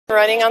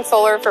Running on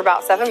solar for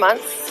about 7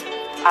 months.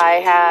 I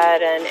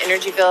had an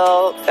energy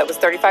bill that was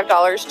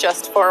 $35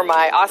 just for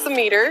my awesome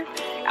meter.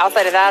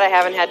 Outside of that, I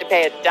haven't had to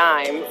pay a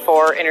dime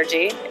for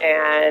energy.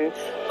 And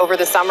over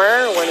the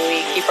summer, when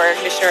we keep our air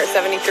conditioner at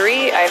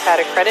 73, I've had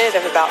a credit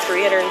of about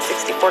 $364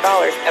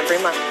 every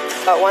month.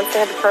 But once they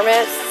had the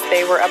permits,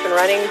 they were up and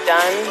running,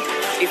 done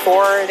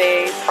before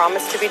they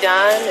promised to be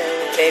done,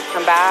 and they'd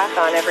come back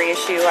on every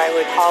issue. I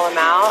would call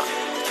them out.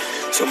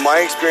 So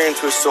my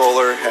experience with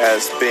solar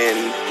has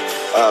been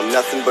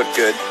nothing but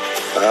good.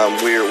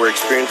 We're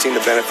experiencing the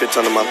benefits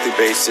on a monthly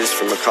basis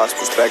from a cost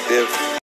perspective.